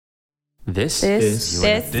This This is is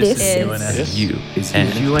UNFD. This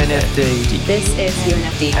is UNFD. This is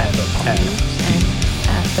UNFD and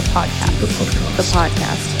the podcast. The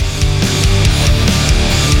podcast.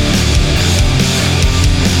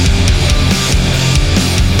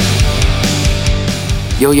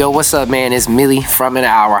 Yo, what's up, man? It's Millie from the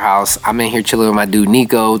HourHouse. I'm in here chilling with my dude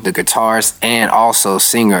Nico, the guitarist and also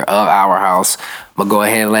singer of HourHouse. I'm gonna go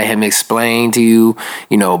ahead and let him explain to you,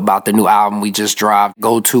 about the new album we just dropped,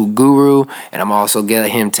 Go To Guru. And I'm also gonna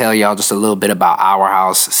let him tell y'all just a little bit about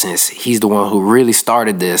HourHouse, since he's the one who really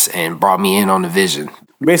started this and brought me in on the vision.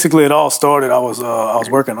 Basically, it all started. I was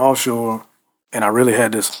working offshore, and I really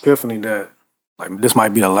had this epiphany that this might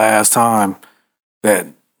be the last time that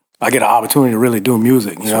I get an opportunity to really do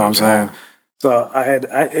music. You know what I'm saying? So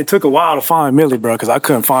it took a while to find Millie, bro, because I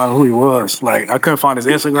couldn't find who he was. I couldn't find his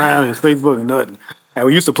Instagram, his Facebook, and nothing. And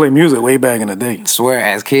we used to play music way back in the day. Swear,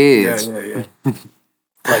 as kids. Yeah.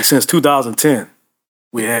 Since 2010,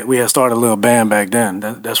 we had started a little band back then.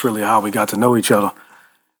 That's really how we got to know each other.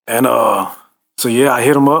 And so yeah, I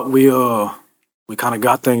hit him up. We kind of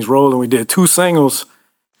got things rolling. We did 2 singles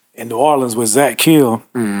in New Orleans with Zach Kill,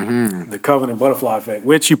 The Covenant Butterfly Effect,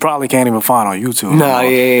 which you probably can't even find on YouTube. No,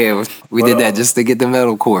 yeah. We did that just to get the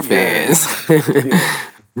metalcore fans.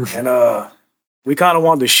 Yeah. And we kind of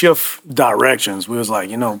wanted to shift directions. We was like,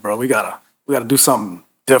 bro, we gotta do something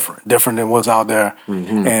different than what's out there,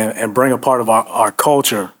 and bring a part of our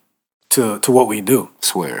culture to what we do.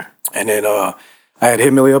 Swear. And then I had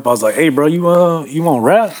hit Millie up. I was like, hey, bro, you want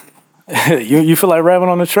rap? you feel like rapping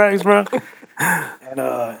on the tracks, bro?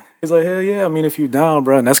 And he's like, hell yeah, I mean, if you down,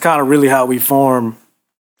 bro. And that's kind of really how we formed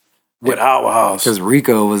with HourHouse. Because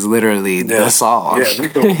Rico was literally the song. Yeah,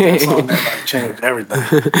 Rico was the song that changed everything.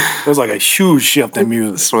 It was like a huge shift in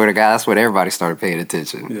music. Swear to God, that's when everybody started paying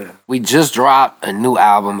attention. Yeah. We just dropped a new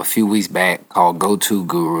album a few weeks back called Go To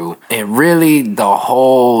Guru. And really, the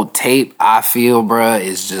whole tape, I feel, bruh,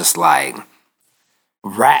 is just like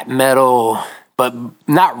rap metal, but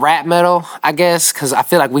not rap metal, I guess, because I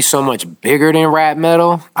feel like we so much bigger than rap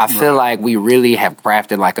metal. I feel like we really have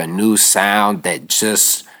crafted like a new sound that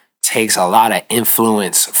just takes a lot of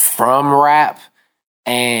influence from rap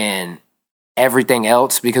and everything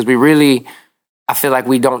else, because I feel like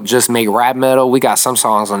we don't just make rap metal. We got some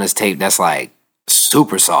songs on this tape that's like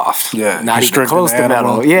super soft. Yeah. Not even close to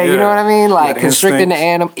metal. Yeah, you know what I mean? Like constricting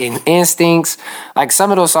the instincts. Like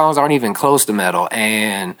some of those songs aren't even close to metal.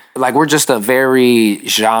 And like we're just a very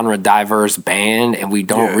genre diverse band, and we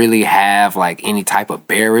don't really have like any type of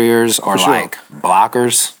barriers or like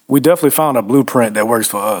blockers. We definitely found a blueprint that works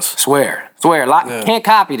for us. Swear. Can't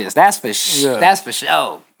copy this. That's for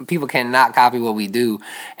sure. People cannot copy what we do.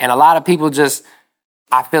 And a lot of people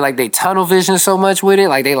I feel like they tunnel vision so much with it.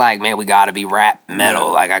 Like they man, we gotta be rap metal.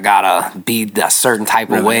 Yeah. Like I gotta be a certain type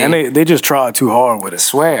of way. And they just try too hard with it.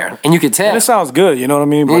 Swear. And you can tell. And it sounds good, you know what I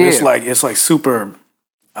mean? But it's like super,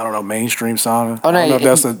 I don't know, mainstream sounding. I don't know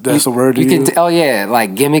if that's a word you use.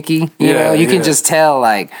 Like gimmicky. You can just tell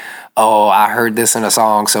like, oh, I heard this in a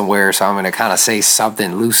song somewhere, so I'm gonna kind of say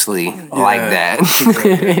something loosely like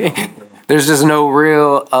that. There's just no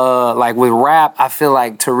real like with rap, I feel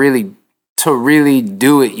like to really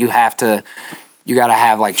do it, you gotta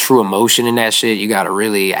have like true emotion in that shit. You gotta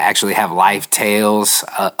really actually have life tales.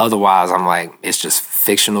 Otherwise, I'm like, it's just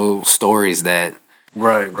fictional stories that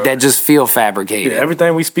just feel fabricated. Yeah,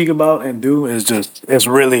 everything we speak about and do it's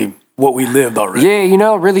really what we lived already.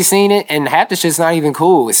 Yeah, really seen it, and half the shit's not even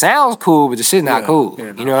cool. It sounds cool, but the shit's not cool.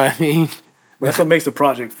 Yeah, you know what I mean? That's what makes the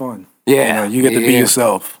project fun. Yeah. You get to be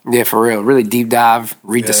yourself. Yeah, for real. Really deep dive,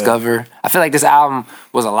 rediscover. Yeah. I feel like this album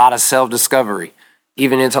was a lot of self-discovery,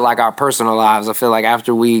 even into like our personal lives. I feel like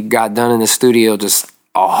after we got done in the studio, just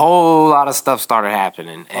a whole lot of stuff started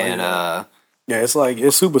happening.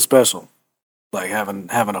 It's super special. Like having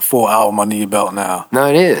a full album under your belt now. No,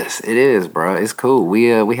 it is, bro. It's cool. We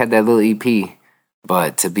had that little EP,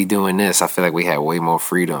 but to be doing this, I feel like we had way more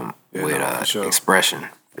freedom with expression.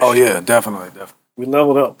 Oh yeah, definitely. We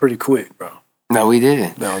leveled up pretty quick, bro. No, we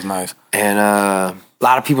did. That was nice. And a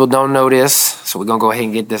lot of people don't know this, so we're gonna go ahead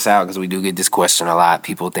and get this out because we do get this question a lot.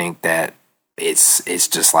 People think that it's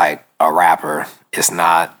just like a rapper. It's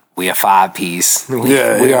not. We a 5-piece.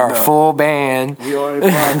 We are a full band. We are a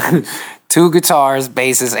 5-piece. 2 guitars,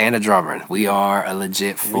 basses, and a drummer. We are a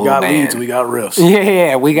legit full band. We got leads, we got riffs.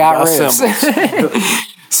 Yeah, we got riffs.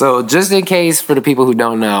 So just in case for the people who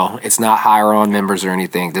don't know, it's not hire-on members or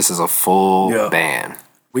anything. This is a full band.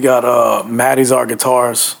 We got Maddie's our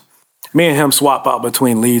guitarist. Me and him swap out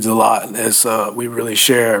between leads a lot as we really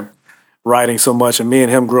share writing so much. And me and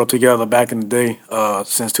him grew up together back in the day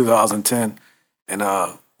since 2010. And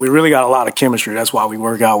we really got a lot of chemistry. That's why we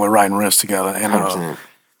work out with writing riffs together. And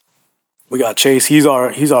we got Chase. He's our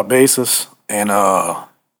bassist, and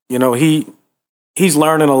you know, he's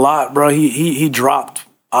learning a lot, bro. He dropped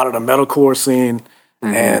out of the metalcore scene,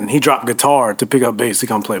 and he dropped guitar to pick up bass to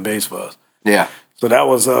come play bass for us. Yeah. So that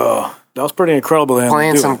was pretty incredible.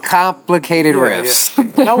 Playing some complicated riffs.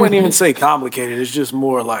 Yeah. I wouldn't even say complicated. It's just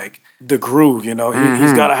more like the groove, you know.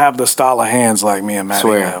 He's got to have the style of hands like me and Matty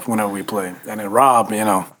have whenever we play. And then Rob, you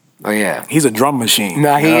know. Oh, yeah. He's a drum machine.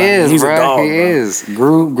 Nah, he is, he's bro. A dog, he is.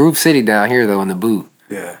 Groove City down here, though, in the boot.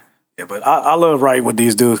 Yeah. Yeah, but I love writing with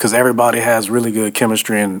these dudes because everybody has really good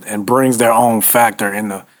chemistry and brings their own factor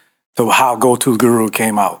to how Go To Guru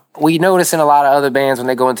came out. We notice in a lot of other bands when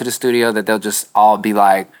they go into the studio that they'll just all be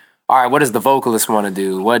like, all right, what does the vocalist want to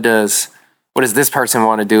do? What does this person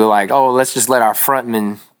want to do? Like, oh, let's just let our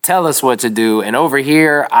frontman tell us what to do. And over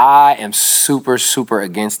here, I am super, super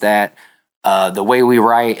against that. The way we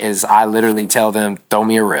write is I literally tell them, throw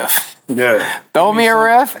me a riff. Yeah. Throw me a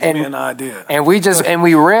riff. Give me an idea. And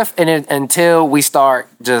we riff until we start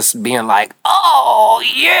just being like, oh,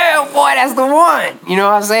 yeah, boy, that's the one. You know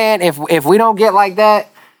what I'm saying? If we don't get like that,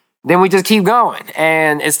 then we just keep going.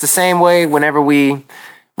 And it's the same way whenever we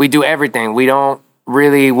do everything.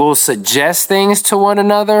 We'll suggest things to one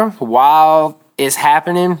another while it's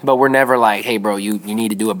happening, but we're never like, hey, bro, you need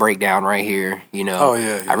to do a breakdown right here. You know? Oh,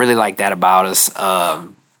 yeah. I really like that about us.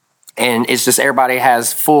 And it's just everybody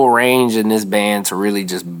has full range in this band to really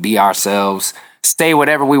just be ourselves, say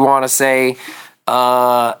whatever we want to say.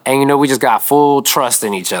 And, you know, we just got full trust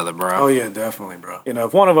in each other, bro. Oh, yeah, definitely, bro. You know,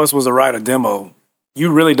 if one of us was to write a demo,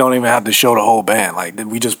 you really don't even have to show the whole band. Like,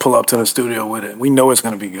 we just pull up to the studio with it. We know it's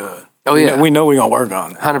going to be good. Oh, yeah. We know we're going to work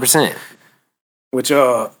on it. 100%. Which,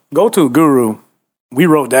 Go To Guru, we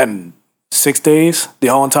wrote that in 6 days, the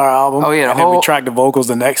whole entire album. Oh, yeah. And then we tracked the vocals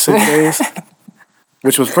the next 6 days,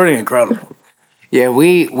 which was pretty incredible. Yeah,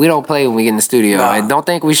 we don't play when we get in the studio. Nah. And don't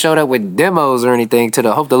think we showed up with demos or anything.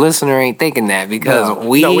 Hope the listener ain't thinking that because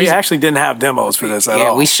we actually didn't have demos for this at all.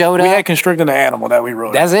 Yeah, we showed up. We had Constricting the Animal that we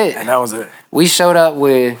wrote. That's it. And that was it. We showed up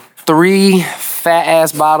with 3 fat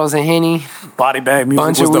ass bottles of Henny. Body Bag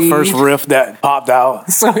Music was the first riff that popped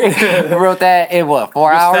out. So we wrote that in what,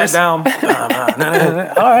 4 hours? Sat down.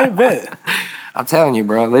 All right, bet. I'm telling you,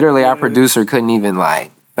 bro. Literally, our producer couldn't even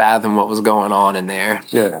like fathom what was going on in there.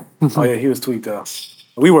 Yeah. Oh yeah, he was tweaked out.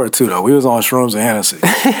 We were too though. We was on shrooms and Hennessy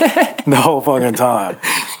the whole fucking time.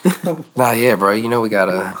 Nah, yeah, bro. You know we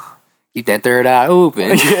gotta keep that third eye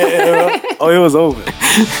open. Yeah. Oh, it was open.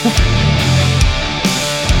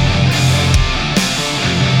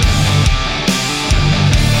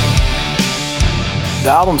 The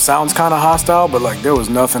album sounds kind of hostile, but like there was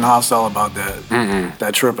nothing hostile about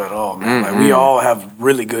that trip at all, man. Like we all have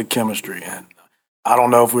really good chemistry, and I don't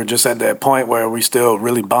know if we're just at that point where we still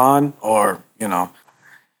really bond, or you know,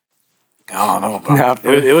 I don't know, bro. Nah,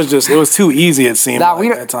 it was too easy. It seemed at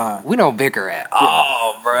that time. We don't bicker at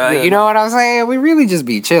all, bro. Yeah. You know what I'm saying? We really just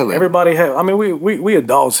be chilling. Everybody have. I mean, we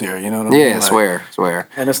adults here. You know what I mean? Yeah, like, swear.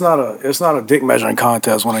 And it's not a dick measuring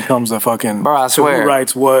contest when it comes to fucking. Bro, I swear. Who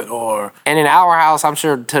writes what or. And in our house, I'm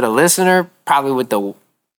sure to the listener, probably with the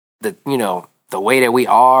you know the way that we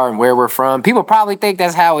are and where we're from, people probably think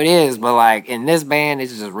that's how it is. But like in this band,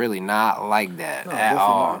 it's just really not like that at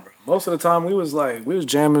all. Not, most of the time, we was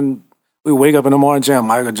jamming. We wake up in the morning, jam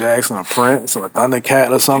Michael Jackson, or Prince, or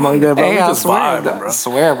Thundercat, or something like that. Bro. Hey, we just vibing, bro. I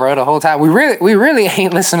swear, bro. The whole time, we really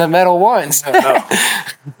ain't listening to metal once. No.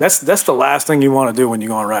 That's the last thing you want to do when you're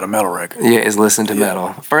gonna write a metal record. Yeah, is listen to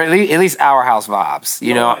metal for at least our house vibes.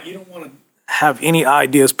 You know, you don't want to have any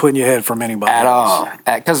ideas put in your head from anybody at else.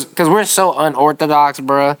 all. Because we're so unorthodox,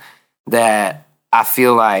 bro, that I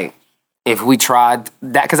feel like if we tried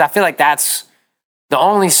that, because I feel like that's the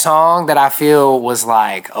only song that I feel was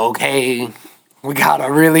like, okay, we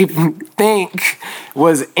gotta really think,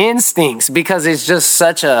 was Instincts, because it's just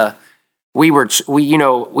such a, we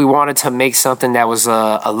wanted to make something that was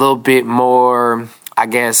a little bit more, I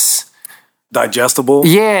guess, digestible.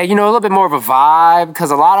 Yeah, a little bit more of a vibe,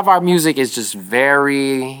 because a lot of our music is just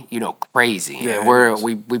very, crazy. Yeah, and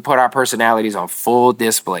we put our personalities on full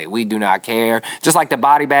display. We do not care. Just like the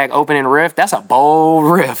Body Bag opening riff, that's a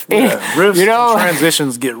bold riff. Yeah, riffs and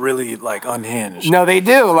transitions get really like unhinged. No, they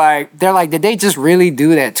do. Like they're like, did they just really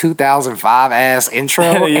do that 2005 ass intro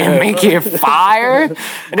and make it fire?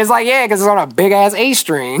 And it's like, yeah, because it's on a big ass A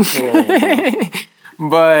string. Yeah.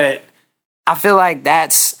 But I feel like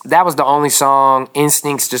that was the only song.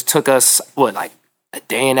 Instincts just took us, like a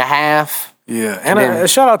day and a half? Yeah, and a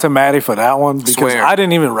shout out to Matty for that one, because I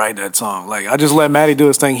didn't even write that song. Like, I just let Matty do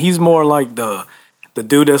his thing. He's more like the the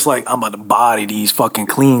dude that's like, I'm about to body these fucking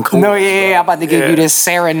clean chords. No, yeah, I'm about to give you this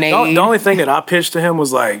serenade. The only thing that I pitched to him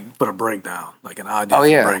was like, put a breakdown, like an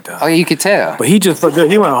idea for a breakdown. Oh, yeah, you could tell. But he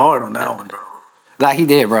went hard on that one, bro. Like he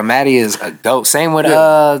did, bro. Matty is a dope. Same with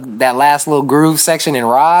that last little groove section in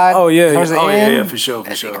Ride. Oh, yeah. Yeah, for sure,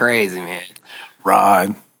 That's crazy, man.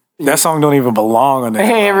 Ride. That song don't even belong on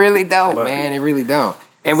there. It really don't, man. It really don't.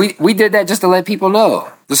 And we did that just to let people know.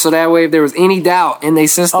 Just so that way if there was any doubt in their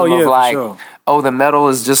system of like, the metal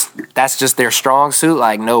is that's just their strong suit.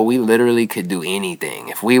 Like, no, we literally could do anything.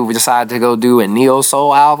 If we decide to go do a neo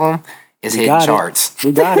soul album, it's hitting charts.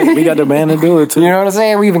 We got it. We got the band to do it too. You know what I'm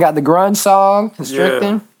saying? We even got the grunge song,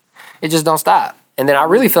 Constricting. It just don't stop. And then I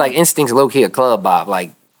really feel like Instinct's low-key a club bop.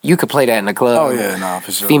 Like, you could play that in the club. Oh, yeah, no,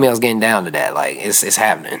 for sure. Females getting down to that. Like, it's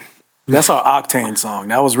happening. That's our Octane song.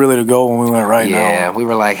 That was really the goal when we went now. Yeah, we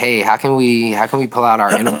were like, hey, how can we pull out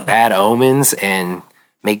our inner bad omens and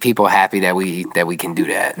make people happy that we can do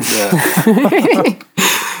that? Yeah.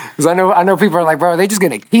 Because I know people are like, bro, they just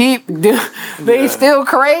gonna keep they still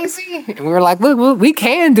crazy. And we were like, look, we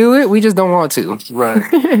can do it. We just don't want to.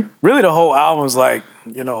 Right. Really, the whole album was like,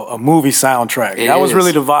 a movie soundtrack. That was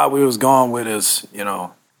really the vibe we was going with. Is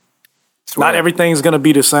not everything's gonna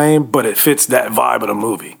be the same, but it fits that vibe of the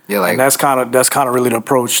movie. Yeah, like, and that's kind of really the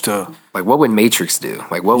approach to like what would Matrix do?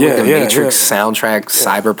 Like what would the Matrix soundtrack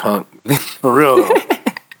cyberpunk for real though?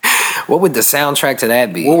 What would the soundtrack to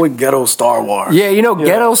that be? What would Ghetto Star Wars? Yeah,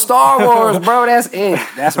 Ghetto Star Wars, bro. That's it.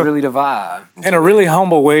 That's really the vibe. In a really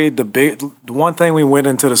humble way, the one thing we went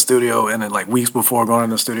into the studio and then like weeks before going in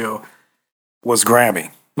the studio was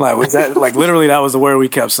Grammy. Like with that, like literally, that was the word we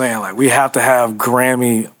kept saying. Like we have to have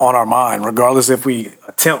Grammy on our mind, regardless if we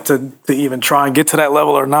attempt to even try and get to that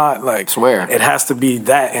level or not. Like, swear it has to be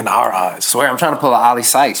that in our eyes. Swear, I'm trying to pull a Ollie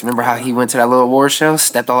Sykes. Remember how he went to that little award show,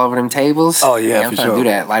 stepped all over them tables? Oh yeah, I'm trying to do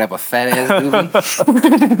that, light up a fat ass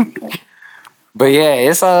movie. But yeah,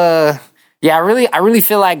 it's I really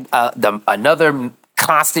feel like another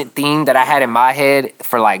constant theme that I had in my head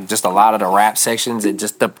for like just a lot of the rap sections and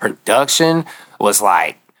just the production was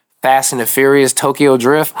like Fast and the Furious Tokyo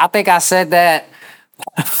Drift. I think I said that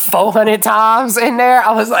 400 times in there.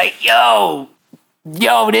 I was like, yo,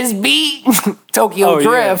 this beat, Tokyo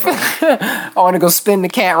Drift. Yeah. I want to go spin the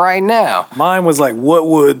cat right now. Mine was like, what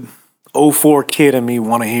would 04 kid in me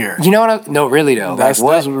want to hear? You know what? No, really though. That's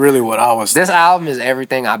really what I was. This album is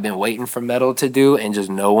everything I've been waiting for metal to do, and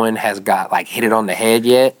just no one has got like hit it on the head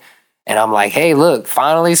yet. And I'm like, hey, look,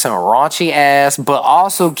 finally some raunchy ass, but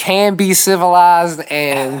also can be civilized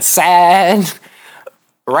and sad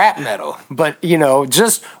rap metal. But,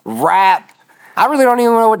 just rap. I really don't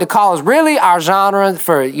even know what to call us. Really, our genre,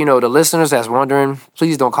 for, the listeners that's wondering,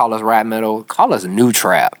 please don't call us rap metal. Call us new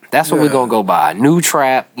trap. That's what we're going to go by. New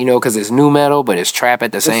trap, because it's new metal, but it's trap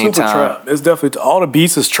at the same time. Trap. It's definitely, all the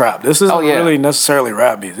beats is trap. This isn't really necessarily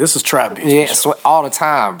rap beats. This is trap beats. Yeah, sure. All the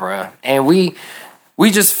time, bro. And we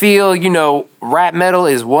just feel, rap metal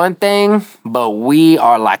is one thing, but we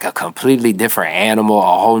are like a completely different animal,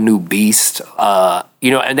 a whole new beast.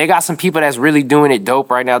 And they got some people that's really doing it dope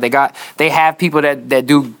right now. They have people that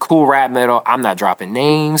do cool rap metal. I'm not dropping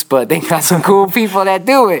names, but they got some cool people that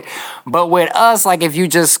do it. But with us, like if you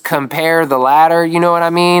just compare the latter, you know what I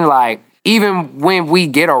mean? Like even when we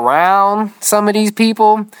get around some of these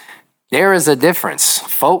people, there is a difference.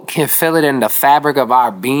 Folk can feel it in the fabric of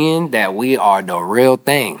our being that we are the real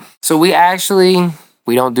thing. So we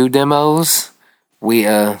don't do demos.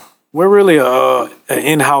 We're really an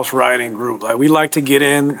in-house writing group. Like we like to get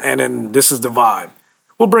in, and then this is the vibe.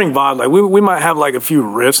 We'll bring vibe. Like we might have like a few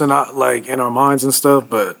riffs in our minds and stuff,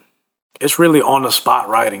 but it's really on the spot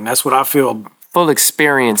writing. That's what I feel. Full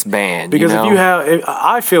experience band. Because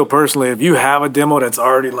I feel personally, if you have a demo that's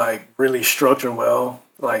already like really structured well.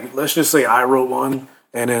 Like, let's just say I wrote one,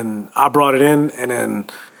 and then I brought it in, and then,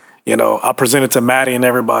 I presented to Maddie and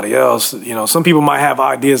everybody else. Some people might have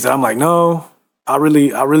ideas that I'm like, no, I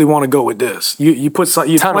really want to go with this. You put some,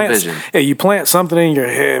 tunnel vision. Yeah, you plant something in your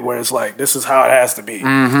head where it's like, this is how it has to be.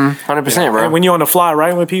 100%, bro. And when you're on the fly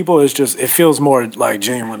writing with people, it feels more like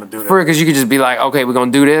genuine to do that. Because you could just be like, okay, we're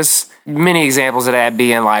gonna do this. Many examples of that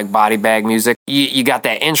being like body bag music. You got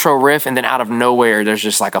that intro riff, and then out of nowhere, there's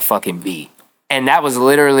just like a fucking beat. And that was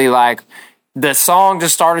literally like, the song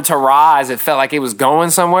just started to rise. It felt like it was going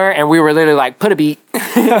somewhere. And we were literally like, put a beat.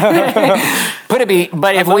 Put a beat.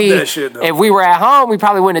 But if we were at home, we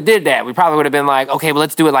probably wouldn't have did that. We probably would have been like, okay, well,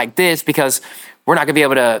 let's do it like this, because we're not going to be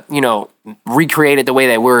able to, recreate it the way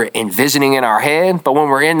that we're envisioning in our head. But when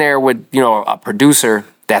we're in there with, a producer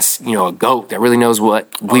that's, a GOAT that really knows what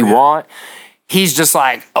we want, he's just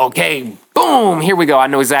like, okay, boom. boom, here we go. I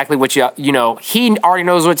know exactly what you know, he already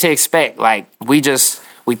knows what to expect. Like, we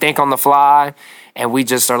think on the fly, and we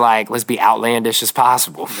just are like, let's be outlandish as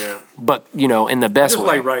possible. Yeah. But, you know, in the best way. It's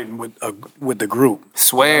like writing with the group.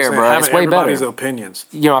 Swear, you know bro. It's way better. Everybody's opinions.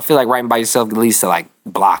 You know, I feel like writing by yourself leads to, like,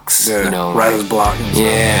 blocks. Yeah, you know, writer's block.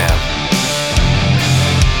 Yeah.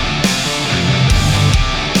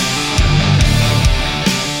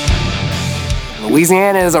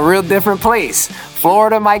 Louisiana is a real different place.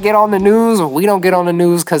 Florida might get on the news. We don't get on the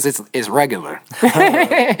news because it's regular.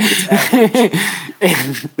 Yeah,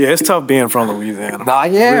 it's tough being from Louisiana. Nah,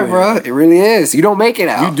 yeah, really, bro. It really is. You don't make it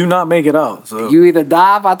out. You do not make it out. So. You either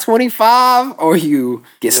die by 25 or you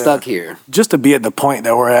get stuck here. Just to be at the point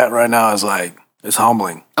that we're at right now is like, it's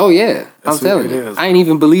humbling. Oh, yeah. I'm telling you. I ain't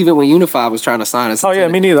even believe it when Unified was trying to sign us. Oh, yeah,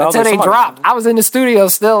 me neither. Until they dropped. I was in the studio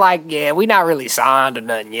still like, yeah, we not really signed or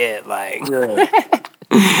nothing yet. Like, yeah.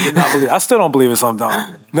 I still don't believe it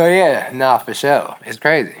sometimes. No, yeah. Nah, for sure. It's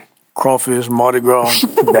crazy. Crawfish, Mardi Gras,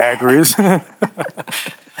 daiquiris.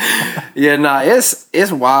 Yeah, nah,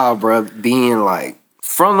 it's wild, bro, being like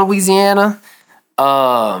from Louisiana.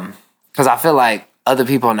 Because I feel like other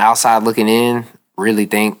people on the outside looking in really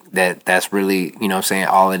think that that's really, you know what I'm saying,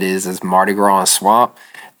 all it is Mardi Gras and swamp.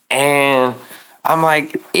 And I'm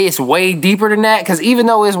like, it's way deeper than that. Because even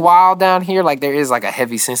though it's wild down here, like, there is, like, a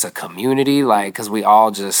heavy sense of community. Like, because we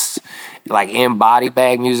all just, like, in body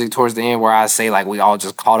bag music towards the end where I say, like, we all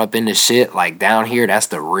just caught up in this shit. Like, down here, that's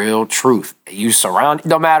the real truth. You surround,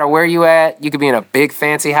 no matter where you at, you could be in a big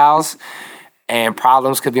fancy house and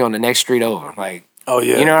problems could be on the next street over. Like, oh,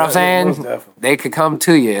 yeah. You know what I'm saying? They could come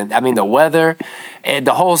to you. I mean, the weather and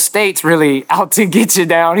the whole state's really out to get you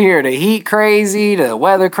down here. The heat crazy, the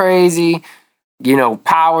weather crazy. You know,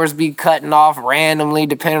 powers be cutting off randomly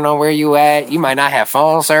depending on where you at. You might not have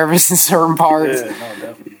phone service in certain parts. Yeah, no,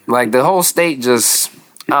 definitely. Like, the whole state just,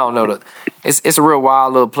 I don't know. It's a real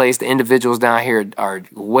wild little place. The individuals down here are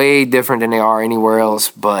way different than they are anywhere else.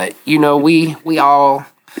 But, you know, we all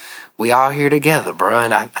here together, bro.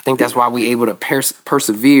 And I think that's why we able to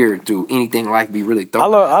persevere through anything like be really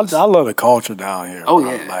thorough. I love the culture down here. Oh,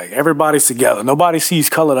 bro. yeah. Like, everybody's together. Nobody sees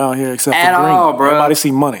color down here except At for green. all, bro. Everybody see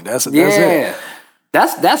money. That's it.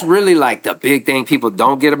 That's really like the big thing people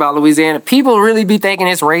don't get about Louisiana. People really be thinking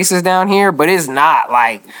it's racist down here, but it's not.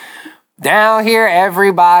 Like, down here,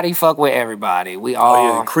 everybody fuck with everybody. We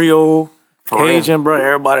all Creole, Cajun, bro,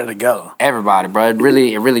 everybody together. Everybody, bro. It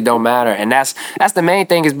really don't matter. And that's the main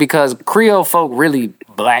thing is because Creole folk really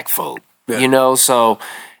black folk. Yeah. You know, so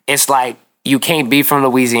it's like you can't be from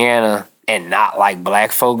Louisiana and not like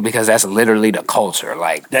black folk because that's literally the culture.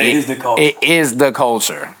 Like, that is the culture. It is the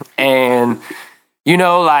culture. And you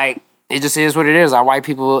know, like, it just is what it is. Our white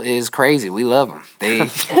people is crazy. We love them.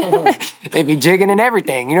 They be jigging and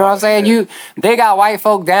everything. You know what I'm saying? They got white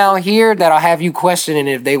folk down here that'll have you questioning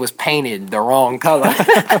if they was painted the wrong color.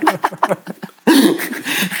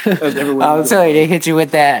 I'll tell you, they hit you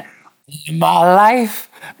with that. In my life,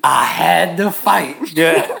 I had to fight.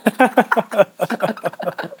 Yeah.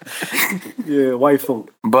 Yeah, white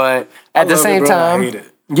folk. But at the same time, I hate it.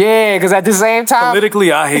 Yeah, because at the same time,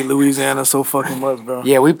 politically, I hate Louisiana so fucking much, bro.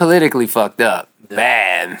 Yeah, we politically fucked up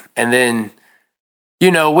bad. And then,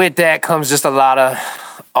 you know, with that comes just a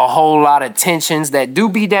whole lot of tensions that do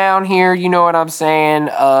be down here, you know what I'm saying?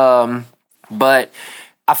 But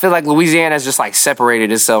I feel like Louisiana has just like separated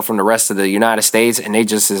itself from the rest of the United States, and they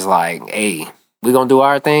just is like, hey, we gonna do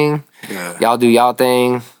our thing. Yeah. Y'all do y'all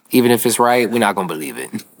thing. Even if it's right, we're not gonna believe it.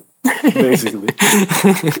 Basically.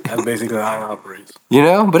 That's basically how it operates. You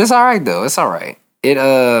know? But it's all right, though. It's all right.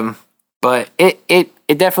 But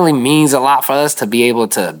it definitely means a lot for us to be able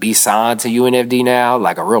to be signed to UNFD now,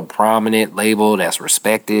 like a real prominent label that's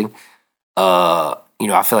respected. You know,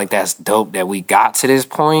 I feel like that's dope that we got to this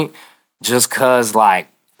point just because, like,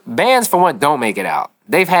 bands, for one, don't make it out.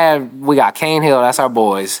 We got Cane Hill, that's our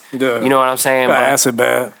boys. Yeah. You know what I'm saying? Got Acid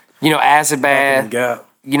Bad. You know, Acid Bad.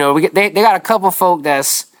 You know, they got a couple folk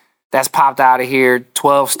that's popped out of here,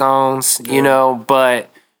 12 Stones, you know, but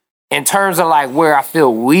in terms of like where I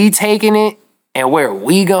feel we taking it and where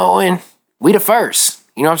we going, we the first,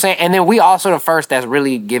 you know what I'm saying? And then we also the first that's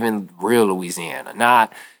really giving real Louisiana,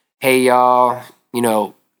 not, hey, y'all, you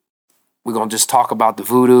know, we're going to just talk about the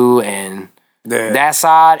voodoo and that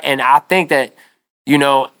side. And I think that, you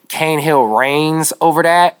know, Cane Hill reigns over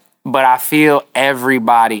that. But I feel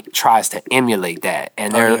everybody tries to emulate that,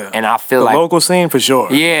 and and I feel like local scene for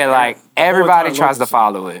sure. Yeah, like everybody tries to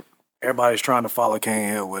follow it. Everybody's trying to follow Cane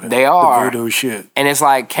Hill with it. They are the voodoo shit, and it's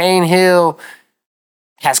like Cane Hill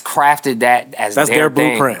has crafted that as their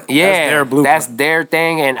blueprint. Yeah, that's their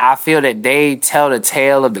thing, and I feel that they tell the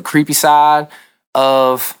tale of the creepy side,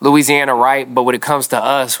 of Louisiana, right? But when it comes to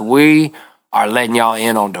us, we are letting y'all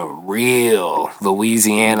in on the real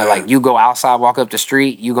Louisiana. Like, you go outside, walk up the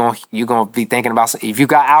street, you gonna be thinking about, if you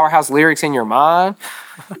got HourHouse lyrics in your mind,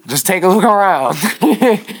 just take a look around.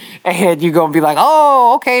 And you're gonna be like,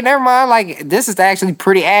 oh, okay, never mind. Like, this is actually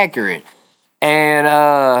pretty accurate. And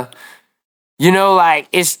like,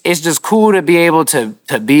 it's just cool to be able to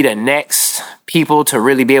be the next people to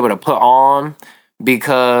really be able to put on,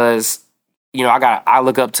 because I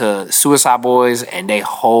look up to Suicide Boys and they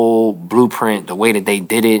whole blueprint, the way that they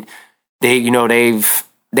did it.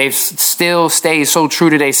 They've still stayed so true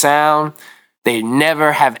to their sound. They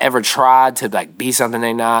never have ever tried to like be something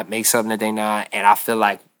they not, make something that they not. And I feel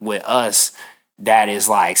like with us, that is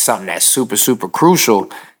like something that's super, super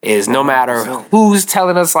crucial, is no matter who's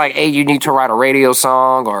telling us like, hey, you need to write a radio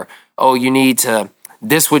song, or, oh,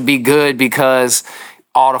 this would be good because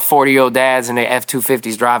all the 40-year-old dads in their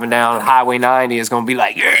F-250s driving down Highway 90 is going to be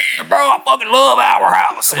like, yeah, bro, I fucking love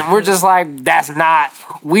HourHouse. And we're just like,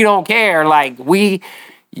 we don't care. Like,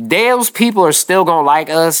 those people are still going to like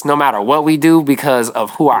us no matter what we do, because of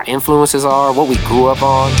who our influences are, what we grew up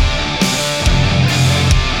on.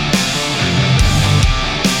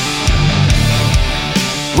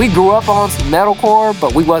 We grew up on metalcore,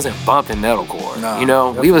 but we wasn't bumping metalcore.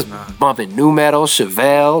 No, we was bumping nu metal,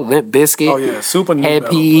 Chevelle, Limp Bizkit. Oh yeah, super nu Head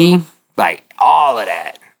metal. PE, like all of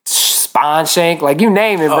that. Spine Shank, like you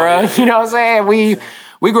name it, bro. Yeah. You know what I'm saying?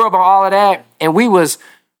 We grew up on all of that, and we was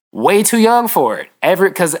way too young for it.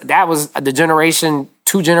 Because that was the generation,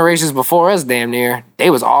 2 generations before us, damn near. They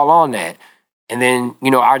was all on that. And then,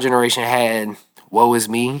 our generation had Woe Is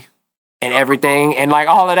Me and everything, and like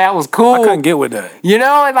all of that was cool. I couldn't get with that.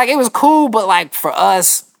 And like it was cool, but like for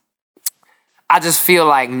us, I just feel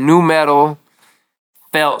like nu metal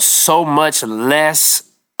felt so much less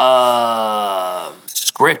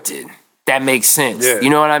scripted. That makes sense. Yeah.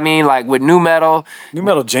 You know what I mean? Like with nu metal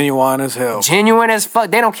genuine as hell. Genuine as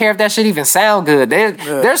fuck. They don't care if that shit even sound good.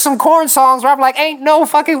 There's some Korn songs where I'm like, ain't no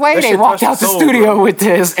fucking way That they shit walked out touched the the soul, studio bro. with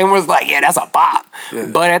this and was like, yeah, that's a bop. Yeah.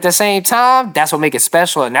 But at the same time, that's what make it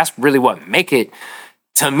special, and that's really what make it,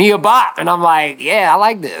 to me, a bop. And I'm like, yeah, I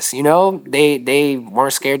like this. They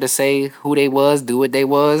weren't scared to say who they was, do what they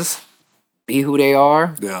was, be who they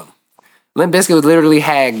are. Yeah. Limp Bizkit literally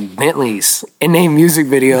had Bentleys in their music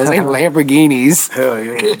videos and Lamborghinis. Hell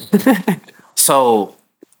yeah. So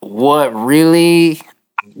what really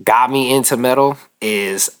got me into metal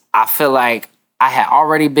is I feel like I had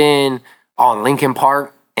already been on Linkin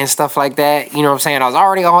Park and stuff like that. You know what I'm saying? I was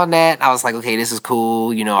already on that. I was like, okay, this is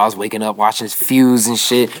cool. I was waking up watching Fuse and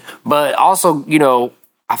shit. But also,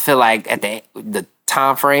 I feel like at the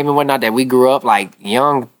time frame and whatnot that we grew up, like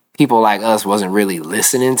young people like us wasn't really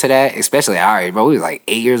listening to that, especially our age, bro. We was like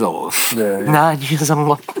 8 years old, 9 years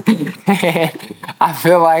old. I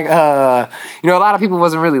feel like, a lot of people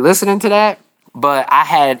wasn't really listening to that, but I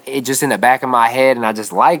had it just in the back of my head, and I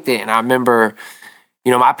just liked it. And I remember,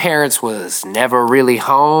 my parents was never really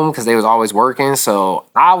home because they was always working. So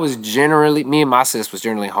me and my sis was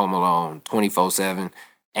generally home alone 24/7.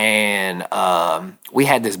 And we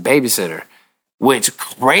had this babysitter, which,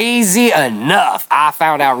 crazy enough, I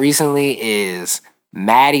found out recently is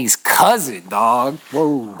Maddie's cousin, dog.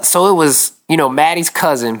 Whoa. So it was, Maddie's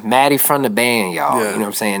cousin, Maddie from the band, y'all. Yeah. You know what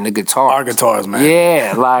I'm saying? The guitar. Our guitars, man.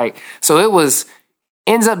 Yeah, so it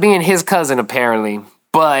ends up being his cousin, apparently.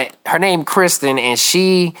 But her name Kristen, and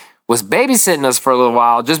she was babysitting us for a little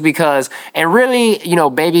while just because, and really,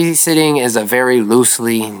 babysitting is a very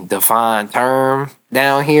loosely defined term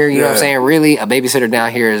down here. You know what I'm saying? Really, a babysitter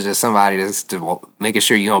down here is just somebody that's making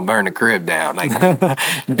sure you don't burn the crib down. Like,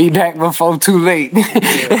 be back before too late.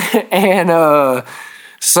 And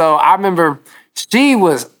so I remember she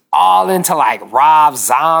was all into like Rob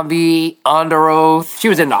Zombie, Under Oath. She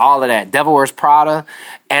was into all of that. Devil Wears Prada.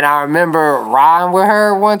 And I remember riding with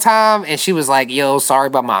her one time, and she was like, yo, sorry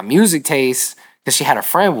about my music taste, because she had a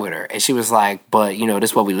friend with her. And she was like, but,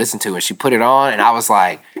 this is what we listen to. And she put it on, and I was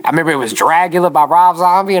like, I remember it was Dragula by Rob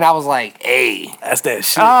Zombie, and I was like, hey. That's that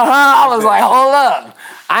shit. I was like, hold up.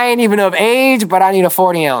 I ain't even of age, but I need a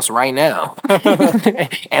 40 ounce right now.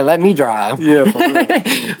 And let me drive. Yeah, for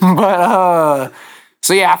real. But,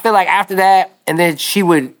 so yeah, I feel like after that, and then she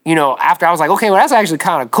would, after I was like, okay, well, that's actually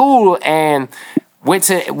kind of cool. And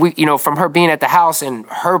from her being at the house and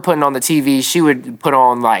her putting on the TV, she would put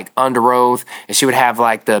on like Under Oath, and she would have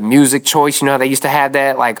like the music choice. How they used to have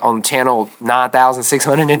that like on channel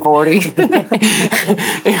 9640.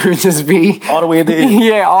 It would just be All the way at the end.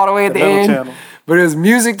 Yeah, all the way at the end. Channel. But it was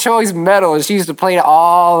music choice metal, and she used to play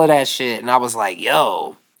all of that shit. And I was like,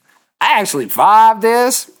 yo, I actually vibe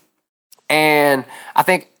this. And I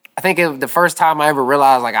think the first time I ever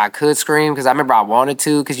realized like I could scream, because I remember I wanted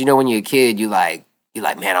to, because you know when you're a kid, you like,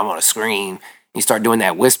 man, I want to scream. You start doing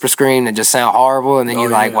that whisper scream that just sound horrible, and then you're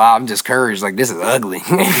like, wow, I'm discouraged. Like, this is ugly.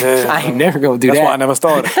 I ain't never gonna do that. That's why I never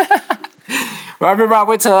started. But I remember I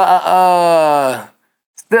went to I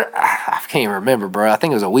can't even remember, bro. I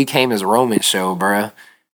think it was a We Came as Romans show, bro.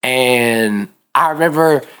 And I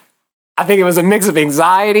remember, I think it was a mix of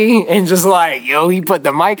anxiety and just like, yo, he put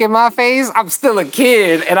the mic in my face. I'm still a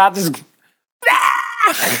kid, and I just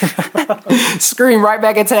scream right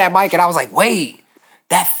back into that mic, and I was like, wait,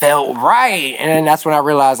 that felt right. And then that's when I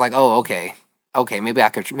realized, like, oh, okay, maybe I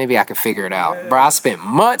could figure it out. Bro, I spent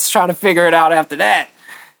months trying to figure it out after that.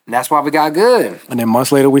 And that's why we got good. And then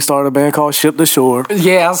months later, we started a band called Ship to Shore.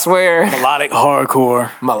 Yeah, I swear. Melodic hardcore.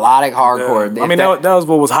 Yeah. I mean, that was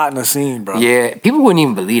what was hot in the scene, bro. Yeah, people wouldn't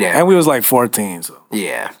even believe that. And we was like 14, so.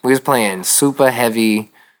 Yeah, we was playing super heavy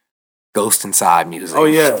Ghost Inside music. Oh,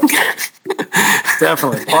 yeah.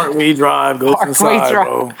 Definitely. Parkway Drive, Ghost Inside,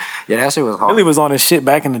 bro. Yeah, that shit was hard. Billy was on his shit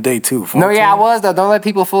back in the day, too. 14. No, yeah, I was, though. Don't let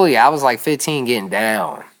people fool you. I was like 15 getting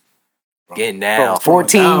down. Getting down.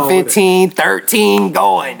 14, down 15, 13,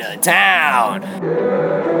 going to town.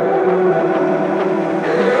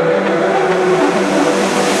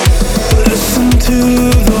 Listen to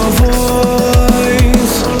the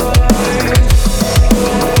voice.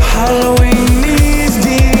 Halloween these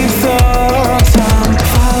deep thoughts. I'm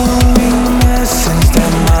following lessons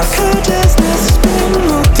that my consciousness has been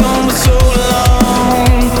hooked on for so long.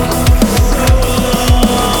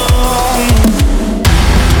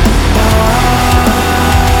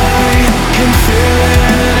 I can feel it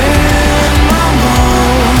in my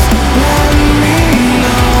bones. Let me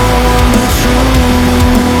know the truth.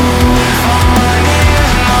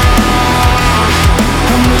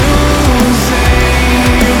 I'm losing,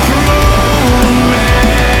 you prove me.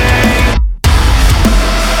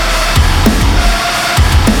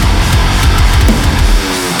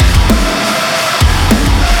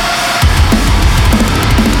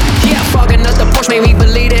 Yeah, fogging up the Porsche made me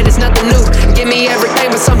believe that it's nothing new. Give me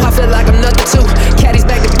everything, but somehow feel like I'm nothing too. Caddy's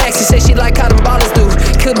back to back, she said she like how them ballers do.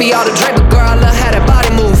 Could be all the drink, but girl, I love how that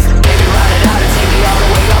body move. Baby, ride it out and take me all the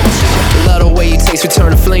way up with you. Love the way you taste,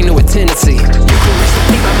 return a flame to a tendency. You can reach the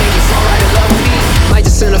peak, I made you fall right in love with me. Might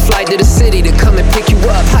just send a flight to the city to come and pick you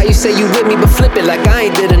up. How you say you with me, but flip it like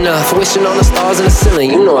I ain't did enough. Wishing on the stars in the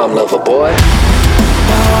ceiling, you know I'm lover boy. I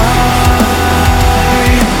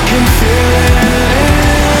can feel it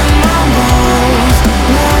in my bones.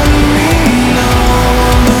 Let me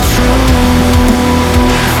know the truth.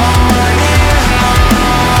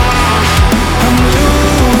 I'm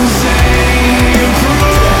losing, you prove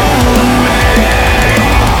me.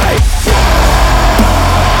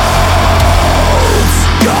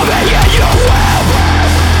 Come and get your web.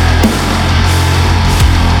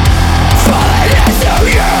 Falling into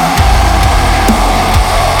you.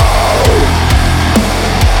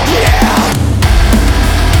 Yeah.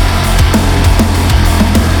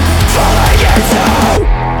 Falling into.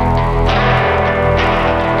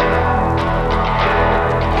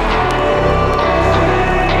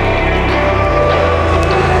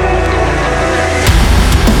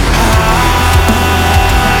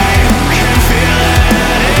 Can feel it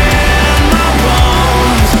in my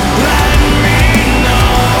bones. Let me know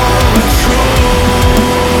the truth.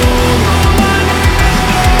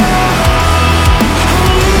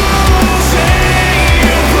 I'm losing,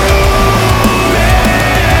 you prove me.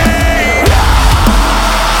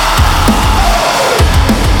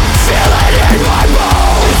 Feel it in my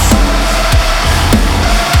bones.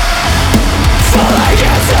 Falling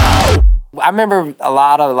into. I remember a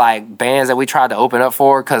lot of like bands that we tried to open up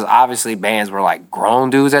for, because obviously bands were like grown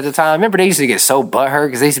dudes at the time. I remember they used to get so butthurt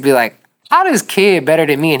because they used to be like, how this kid better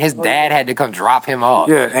than me, and his dad had to come drop him off.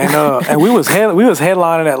 Yeah, and we was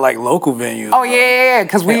headlining at like local venues. Oh yeah,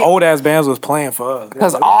 because And old ass bands was playing for us.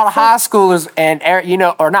 because all the high schoolers and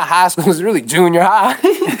or not high schoolers, really junior high,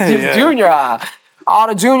 just junior high. All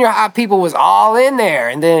the junior high people was all in there,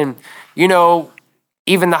 and then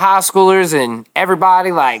even the high schoolers and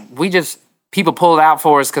everybody, like people pulled out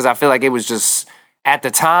for us because I feel like it was just at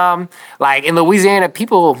the time, like in Louisiana,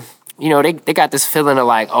 people, they got this feeling of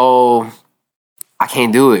like, oh, I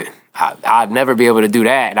can't do it. I'd never be able to do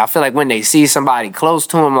that. And I feel like when they see somebody close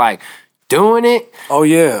to them, like doing it. Oh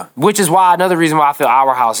yeah. Which is why another reason why I feel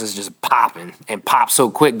HourHouse is just popping and popped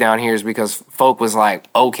so quick down here is because folk was like,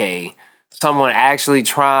 okay, someone actually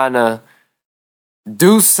trying to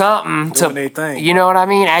do something Doing their thing. you know what I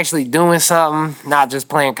mean? Actually doing something, not just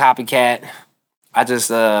playing copycat. I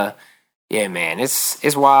just, yeah, man,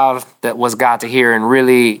 it's wild that what's got to hear, and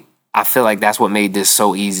really I feel like that's what made this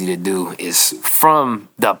so easy to do, is from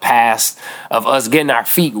the past of us getting our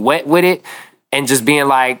feet wet with it and just being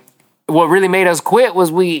like, what really made us quit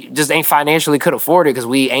was we just ain't financially could afford it because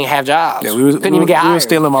we ain't have jobs. Yeah, couldn't even get hired. We were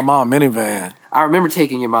stealing my mom's minivan. I remember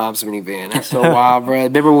taking your mom's minivan. That's so wild, bro.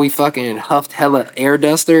 Remember when we fucking huffed hella air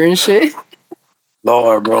duster and shit?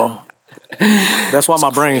 Lord, bro. That's why my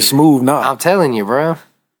brain's smooth now. I'm telling you, bro.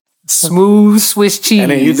 Smooth Swiss cheese.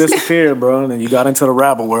 And then you disappeared, bro, and then you got into the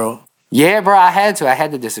rapper world. Yeah, bro, I had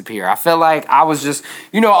to disappear. I felt like I was just,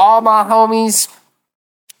 all my homies,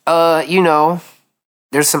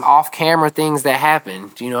 there's some off-camera things that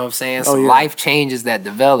happened. You know what I'm saying? Some life changes that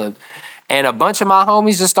developed. And a bunch of my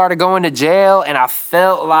homies just started going to jail, and I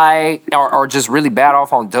felt like, or just really bad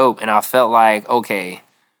off on dope, and I felt like, okay,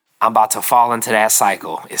 I'm about to fall into that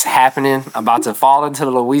cycle. It's happening. I'm about to fall into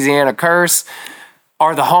the Louisiana curse,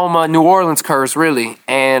 or the New Orleans curse, really.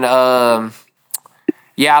 And, I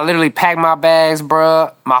literally packed my bags,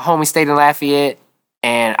 bruh. My homie stayed in Lafayette,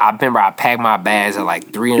 and I remember I packed my bags at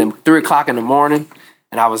like 3 o'clock in the morning,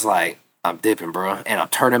 and I was like, I'm dipping, bruh. And I'm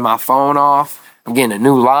turning my phone off. I'm getting a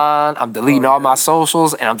new line. I'm deleting all my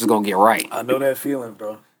socials, and I'm just gonna get right. I know that feeling,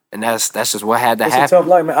 bro. And that's just what had to happen. It's a tough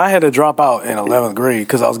life, man. I had to drop out in 11th grade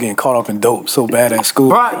because I was getting caught up in dope so bad at school.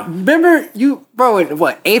 Bro, remember you, bro, in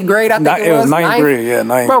what, 8th grade, I think it was? 9th grade, yeah,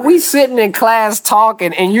 9th Bro, grade. we sitting in class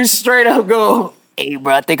talking, and you straight up go, hey,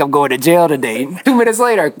 bro, I think I'm going to jail today. 2 minutes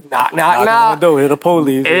later, knock. On the door, hit the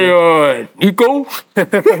police. Hey, Nico?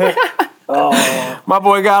 My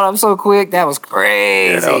boy got up so quick. That was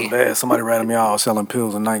crazy. Yeah, that was bad. Somebody ratted me out selling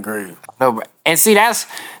pills in 9th grade. No, bro. And see, that's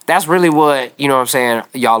really what, you know what I'm saying,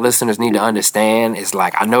 y'all listeners need to understand. Is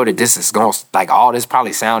like, I know that this is going, like, all this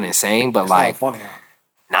probably sound insane, but like, funny.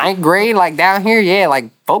 9th grade, like down here, yeah,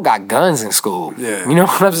 like, folk got guns in school. Yeah. You know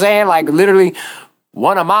what I'm saying? Like, literally,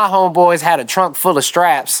 one of my homeboys had a trunk full of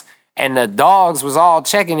straps, and the dogs was all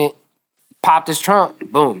checking it. Popped his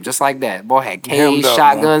trunk, boom, just like that. Boy had K's,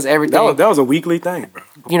 shotguns, everything. That was a weekly thing,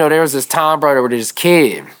 bro. There was this time, brother, with this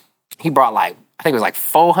kid. He brought like, I think it was like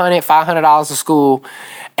 $400 to school.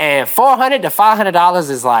 And $400 to $500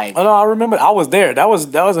 is like... Oh, no, I remember. I was there. That was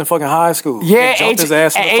in fucking high school. Yeah, they jumped his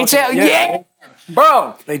ass. HL, yeah.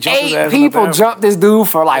 Bro, they jumped his ass 8 people jumped this dude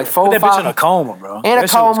for like 4 Put that 5... bitch in a coma, bro. In a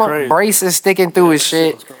coma, braces sticking through his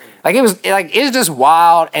shit. Like, it's just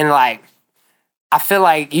wild. And like, I feel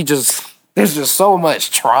like there's just so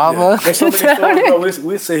much trauma. There's so many stories, bro.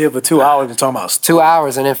 We sit here for 2 hours and talking about 2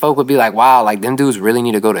 hours, and then folk would be like, wow, like, them dudes really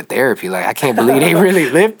need to go to therapy. Like, I can't believe they really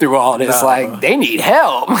lived through all this. Bro. They need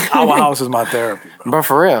help. Our house is my therapy, bro. But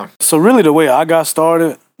for real. So really the way I got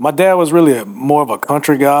started, my dad was really more of a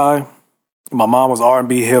country guy. My mom was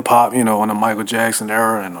R&B, hip-hop, in the Michael Jackson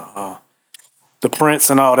era and the Prince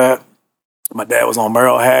and all that. My dad was on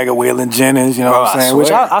Merle Haggard, Waylon Jennings, what I'm saying?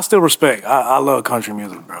 Which I still respect. I love country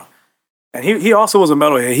music, bro. And he also was a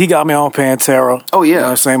metalhead. He got me on Pantera. Oh, yeah. You know what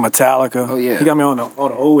I'm saying? Metallica. Oh, yeah. He got me on the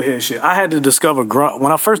old head shit. I had to discover grunge.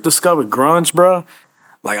 When I first discovered grunge, bro,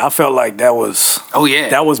 like, I felt like that was... Oh, yeah.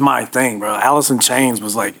 That was my thing, bro. Alice in Chains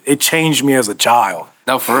was like... It changed me as a child.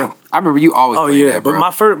 No, for real. I remember you always played that, bro.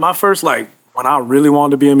 But my first, like, when I really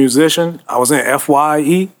wanted to be a musician, I was in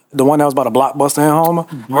FYE, the one that was about a Blockbuster in Homer.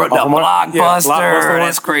 Bro, the Blockbuster. Yeah, Blockbuster.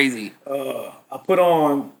 That's crazy. I put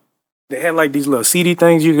on... They had like these little CD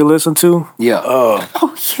things you could listen to. Yeah.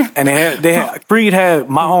 Yeah. And they had Creed had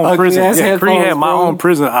My Own Prison. Yeah, Creed had My Own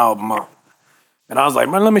Prison album up. And I was like,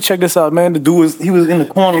 man, let me check this out, man. The dude was in the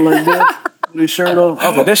corner like that, with his shirt off. I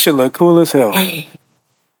was like, that shit look cool as hell.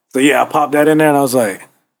 So yeah, I popped that in there and I was like,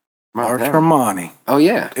 Mark Hermione. Oh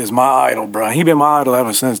yeah. Is my idol, bro. He been my idol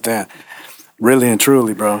ever since then. Really and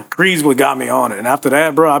truly, bro. Creed's what got me on it. And after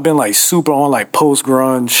that, bro, I've been like super on like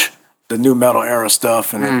post-grunge, the new metal era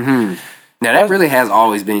stuff. And now that really has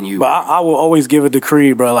always been you. But I will always give it to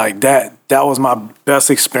Creed, bro. Like that was my best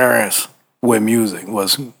experience with music,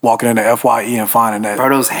 was walking into FYE and finding that. Bro,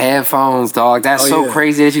 those headphones, dog. That's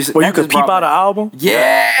crazy that you said. Well, you could peep out an album?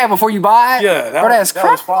 Yeah, before you buy it? Yeah. Bro, that's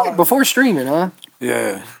crazy. Before streaming, huh?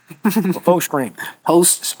 Yeah. Before streaming.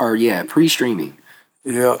 Pre-streaming.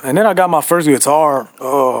 Yeah. And then I got my first guitar,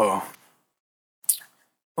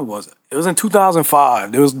 what was it? It was in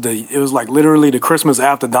 2005. It was like literally the Christmas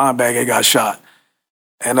after Dimebag had got shot.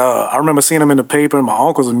 And I remember seeing him in the paper, and my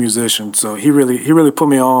uncle's a musician, so he really put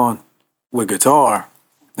me on with guitar.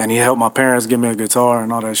 And he helped my parents get me a guitar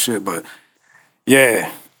and all that shit. But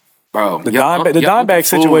yeah. Bro, the Dimebag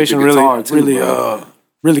situation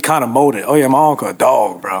really kind of molded. Oh yeah, my uncle a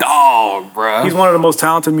dog, bro. Dog, bro. He's one of the most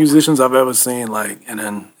talented musicians I've ever seen. Like, and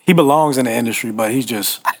then he belongs in the industry, but he's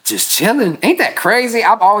just chilling. Ain't that crazy?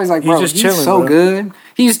 I'm always like, bro, just he's chilling, so bro. good.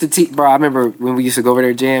 He used to teach, bro. I remember when we used to go over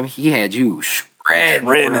there jam. He had you shredding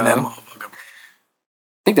written in that bro. motherfucker.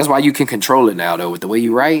 I think that's why you can control it now, though, with the way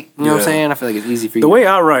you write. You know what I'm Yeah. saying? I feel like it's easy for you. The way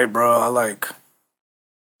I write, bro,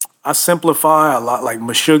 I simplify a lot, like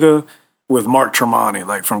Meshuggah with Mark Tremonti,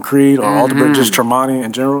 like from Creed or Alter, just Tremonti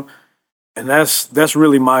in general. And that's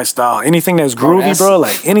really my style. Anything that's groovy, bro,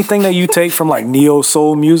 like anything that you take from like neo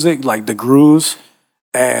soul music, like the grooves,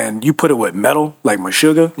 and you put it with metal, like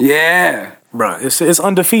Meshuggah, Yeah. bro, it's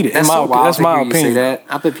undefeated. That's so wild. That's to my hear you say opinion. that.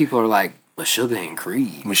 I bet people are like, Sugar and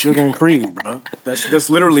Creed. Meshuggah and Creed, bro. That's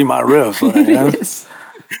literally my riff. Like, man.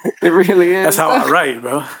 It really is. That's how I write,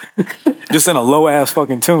 bro. Just in a low ass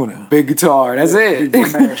fucking tune. Big guitar. That's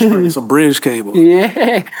it. Some bridge cable.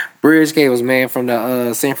 Yeah. Bridge cables, man, from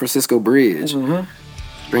the San Francisco Bridge.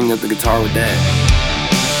 Bring up the guitar with that.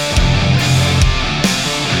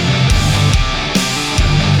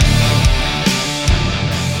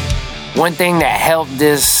 One thing that helped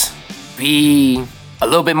this be a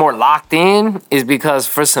little bit more locked in is because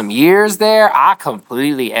for some years there, I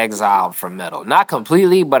completely exiled from metal. Not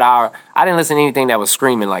completely, but I didn't listen to anything that was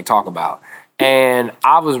screaming like Talk About. And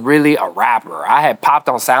I was really a rapper. I had popped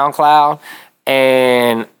on SoundCloud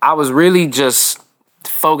and I was really just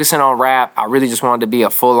focusing on rap. I really just wanted to be a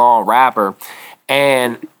full-on rapper.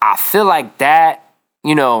 And I feel like that,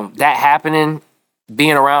 that happening,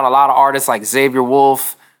 being around a lot of artists like Xavier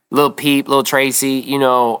Wolf, Lil Peep, Lil Tracy,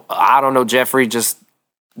 I don't know, Jeffrey, just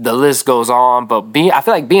the list goes on. But I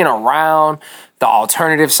feel like being around the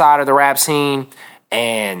alternative side of the rap scene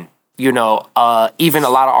and, even a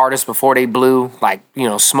lot of artists before they blew, like,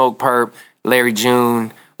 Smoke Perp, Larry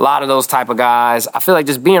June, a lot of those type of guys. I feel like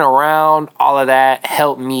just being around all of that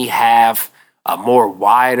helped me have a more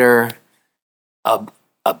wider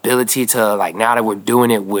ability to, like, now that we're doing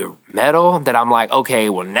it with metal, that I'm like, okay,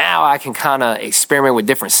 well, now I can kind of experiment with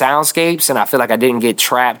different soundscapes. And I feel like I didn't get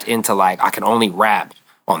trapped into, like, I can only rap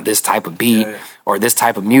on this type of beat or this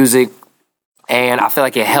type of music. And I feel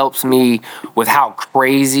like it helps me with how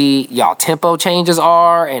crazy y'all tempo changes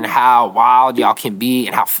are and how wild y'all can be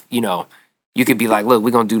and how, you could be like, look,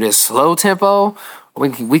 we're going to do this slow tempo.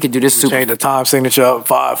 We could do this super. Change the time signature up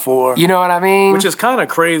 5/4. You know what I mean? Which is kind of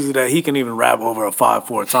crazy that he can even rap over a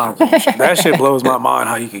 5/4 time signature. That shit blows my mind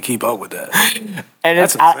how you can keep up with that. And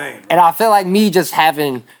That's insane. And I feel like me just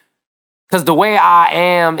having, because the way I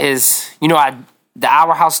am is, the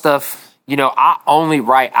HourHouse stuff, I only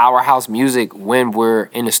write HourHouse music when we're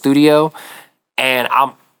in the studio, and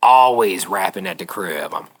I'm always rapping at the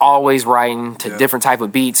crib. I'm always writing to different type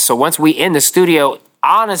of beats. So once we in the studio,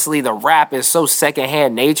 honestly, the rap is so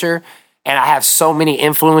secondhand nature, and I have so many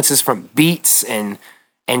influences from beats and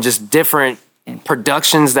just different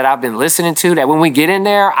productions that I've been listening to that when we get in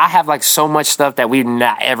there, I have like so much stuff that we're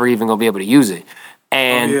not ever even gonna be able to use it.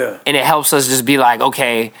 And and it helps us just be like,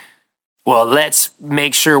 okay, well, let's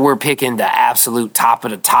make sure we're picking the absolute top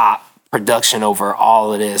of the top production over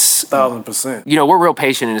all of this. 1,000%. We're real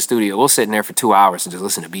patient in the studio. We'll sit in there for 2 hours and just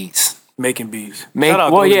listen to beats. Making beats. Shout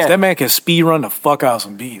out Dolly's. That man can speed run the fuck out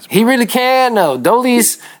some beats. Bro. He really can, though.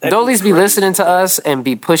 Dolly's be listening to us and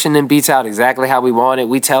be pushing them beats out exactly how we want it.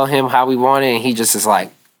 We tell him how we want it, and he just is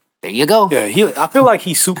like, there you go. Yeah, I feel like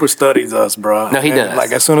he super studies us, bro. No, he does.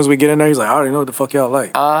 Like, as soon as we get in there, he's like, I already know what the fuck y'all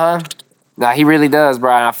like. Nah, he really does,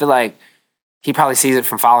 bro. And I feel like he probably sees it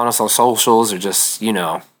from following us on socials or just,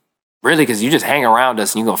 really, because you just hang around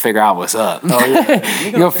us and you're going to figure out what's up. Oh, yeah.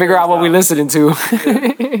 You're going to figure out what we're listening to.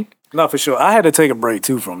 Yeah. No, for sure. I had to take a break,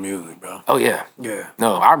 too, from music, bro. Oh, yeah. Yeah.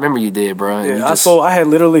 No, I remember you did, bro. Yeah, I had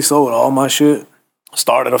literally sold all my shit.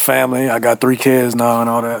 Started a family. I got 3 kids now and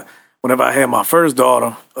all that. Whenever I had my first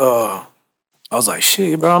daughter, I was like,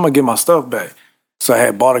 shit, bro, I'm going to get my stuff back. So I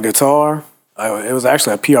had bought a guitar. It was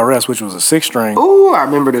actually a PRS, which was a 6-string. Ooh, I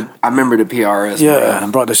remember the PRS. Yeah, bro.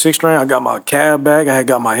 and brought the 6-string. I got my cab back. I had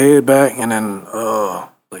got my head back, and then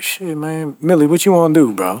like, shit, man, Millie, what you want to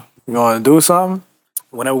do, bro? You want to do something?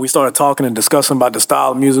 Whenever we started talking and discussing about the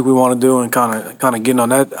style of music we want to do, and kind of getting on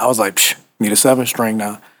that, I was like, psh, need a 7-string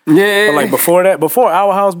now. Yeah. But like before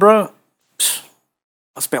HourHouse, bro,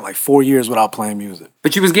 I spent like 4 years without playing music.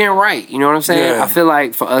 But you was getting right. You know what I'm saying? Yeah. I feel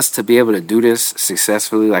like for us to be able to do this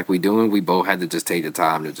successfully like we doing, we both had to just take the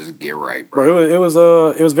time to just get right, bro. Bro, it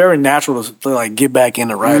was very natural to like get back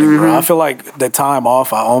into writing, bro. I feel like the time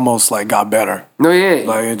off, I almost like got better. No, yeah.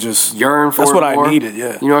 Like it just yearn for that's it what more. I needed,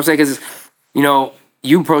 yeah. You know what I'm saying? Because,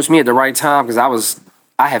 you approached me at the right time because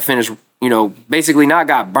I had finished, basically not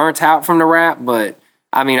got burnt out from the rap, but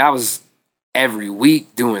I mean, I was every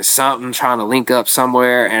week doing something, trying to link up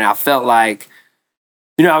somewhere, and I felt like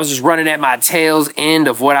I was just running at my tail's end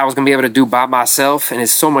of what I was going to be able to do by myself. And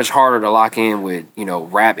it's so much harder to lock in with,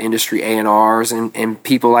 rap industry A&Rs and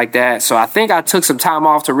people like that. So I think I took some time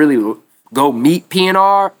off to really go meet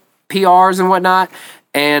PRs and whatnot.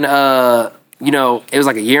 And, it was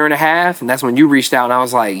like a year and a half. And that's when you reached out and I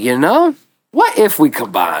was like, what if we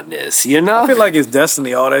combine this, I feel like it's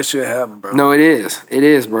destiny. All that shit happened, bro. No, it is. It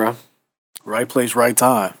is, bro. Right place, right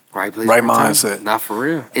time. Right place, right time. mindset. Not for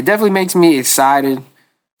real. It definitely makes me excited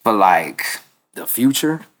for like the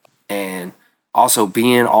future and also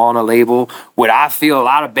being on a label what I feel a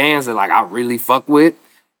lot of bands that like I really fuck with,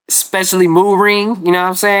 especially Mood Ring, you know what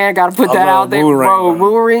I'm saying? Gotta put that out there, bro.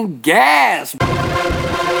 Mood Ring, gas.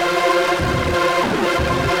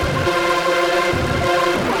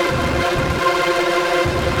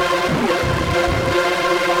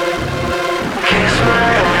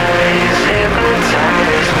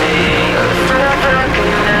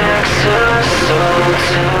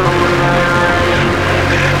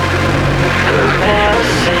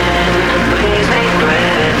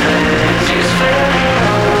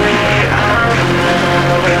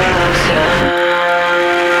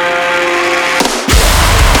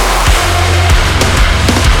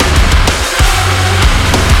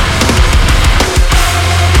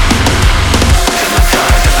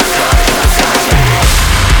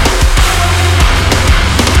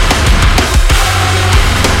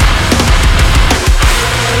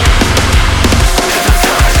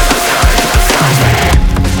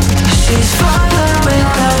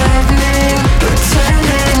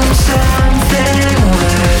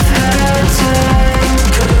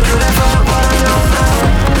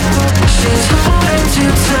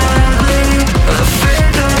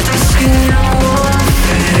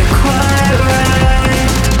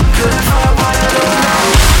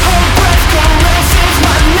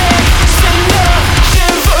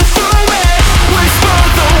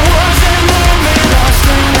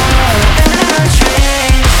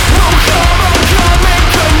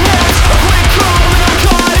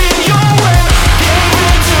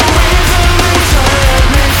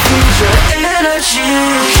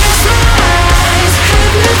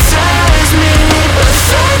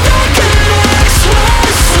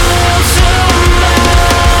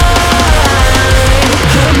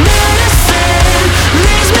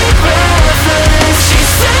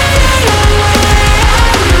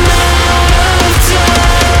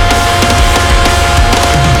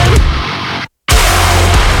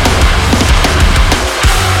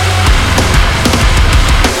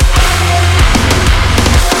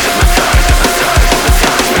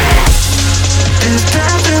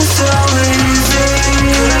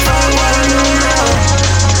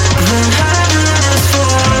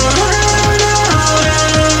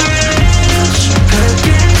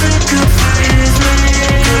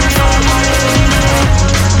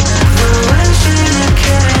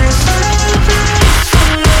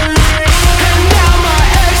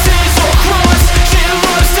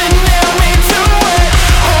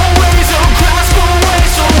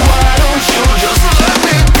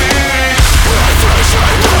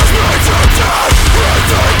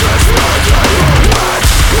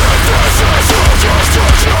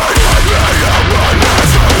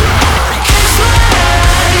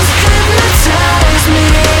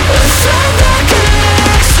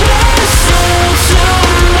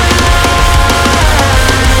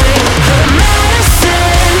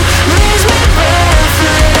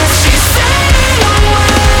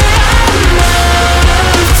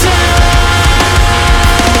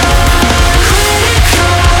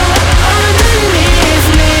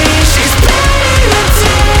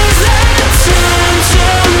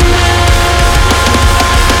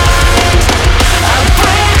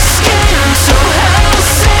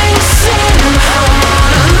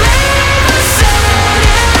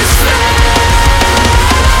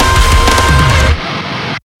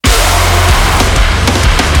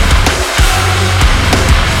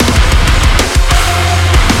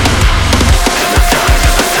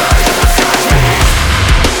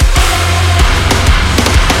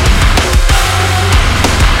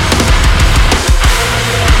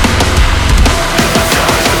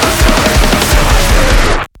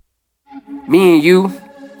 Me and you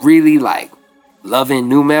really like loving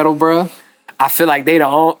new metal, bro. I feel like they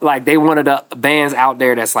one of the bands out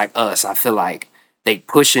there that's like us. I feel like they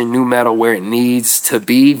pushing new metal where it needs to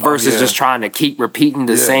be versus just trying to keep repeating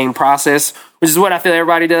the same process, which is what I feel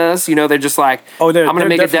everybody does. They're just like, I'm going to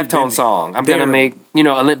make a Deftones song. I'm going to make,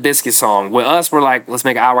 a Limp Bizkit song. With us, we're like, let's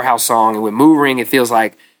make an HourHouse song. And with Mood Ring, it feels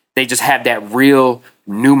like they just have that real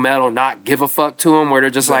new metal not give a fuck to them, where they're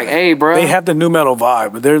just like, hey, bro. They have the new metal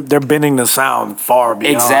vibe, but they're bending the sound far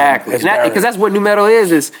beyond. Exactly. Because that's what new metal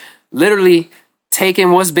is literally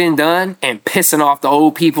taking what's been done and pissing off the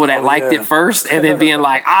old people that liked it first, and then being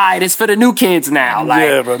like, all right, it's for the new kids now. Like,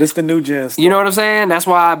 yeah, bro, this the new gen stuff. You know what I'm saying? That's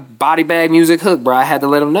why Body Bag Music hook, bro. I had to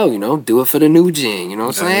let them know, do it for the new gen. You know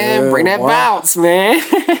what I'm saying? Bring that bounce, man.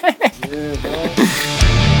 Yeah, bro.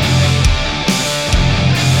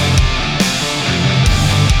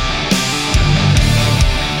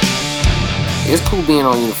 It's cool being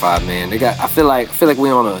on Unified, man. I feel like we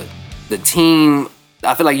on the team.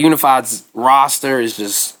 I feel like Unified's roster is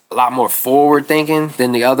just a lot more forward thinking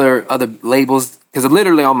than the other labels, because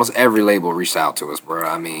literally almost every label reached out to us, bro.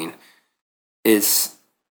 I mean, it's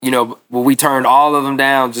we turned all of them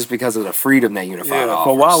down just because of the freedom that Unified offers. For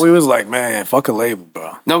a while we was like, man, fuck a label,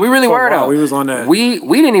 bro. No, we really were though. We was on that. We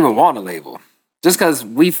didn't even want a label just because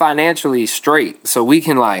we financially straight, so we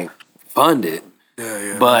can like fund it.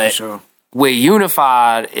 Yeah, but for sure. With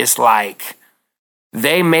Unified, it's like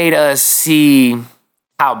they made us see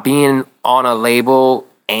how being on a label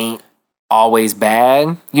ain't always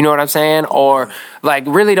bad. You know what I'm saying? Or like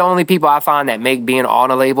really the only people I find that make being on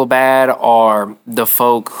a label bad are the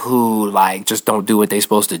folk who like just don't do what they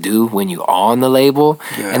supposed to do when you on the label.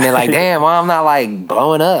 Yeah. And they're like, damn, well, I'm not like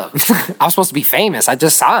blowing up. I'm supposed to be famous. I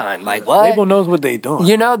just signed. Like what? The label knows what they doing.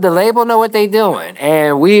 The label know what they doing.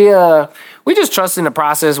 And we just trust in the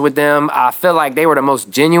process with them. I feel like they were the most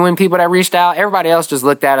genuine people that reached out. Everybody else just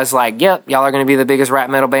looked at us like, yep, y'all are going to be the biggest rap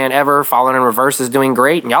metal band ever. Falling in Reverse is doing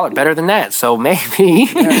great, and y'all are better than that. So maybe,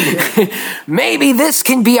 maybe this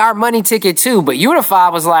can be our money ticket too. But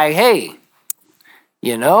Unified was like, hey,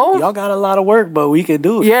 y'all got a lot of work, but we can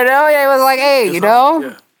do it. It was like, hey,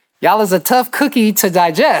 y'all is a tough cookie to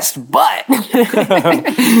digest, but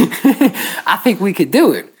I think we could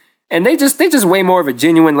do it. And they just way more of a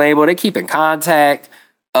genuine label. They keep in contact.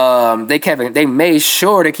 They made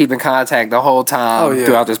sure to keep in contact the whole time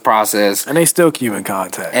throughout this process. And they still keep in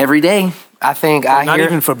contact every day. I think not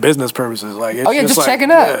even for business purposes. Like just like,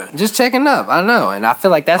 checking up. Yeah. Just checking up. I know, and I feel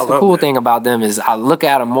like that's the cool thing about them is I look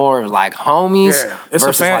at them more like homies. Yeah,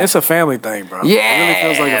 it's a family thing, bro. Yeah, it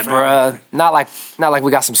really feels like a family thing. Not like we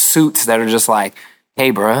got some suits that are just like,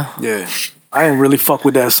 hey, bro. Yeah. I didn't really fuck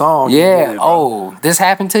with that song. Yeah. This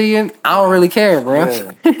happened to you? I don't really care, bro.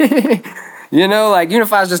 Yeah. Like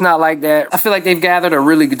Unified's just not like that. I feel like they've gathered a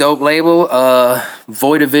really dope label.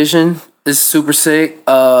 Void Division is super sick.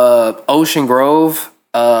 Ocean Grove.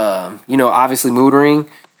 Obviously Mood Ring.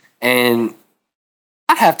 And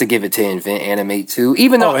I'd have to give it to Invent Animate too.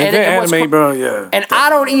 Even though Invent Animate, bro, yeah. And I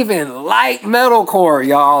don't even like metalcore,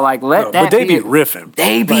 y'all. Like that. But they be riffing.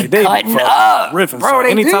 They be cutting up, riffing. Bro, so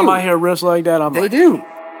they anytime do. I hear riffs like that, I'm they like, do.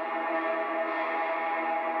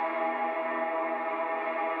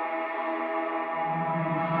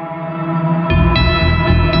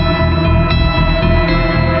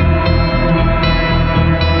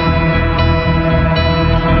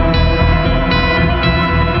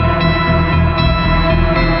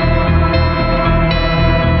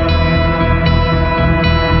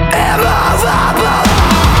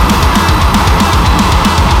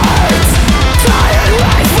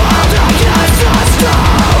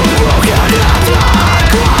 Stop!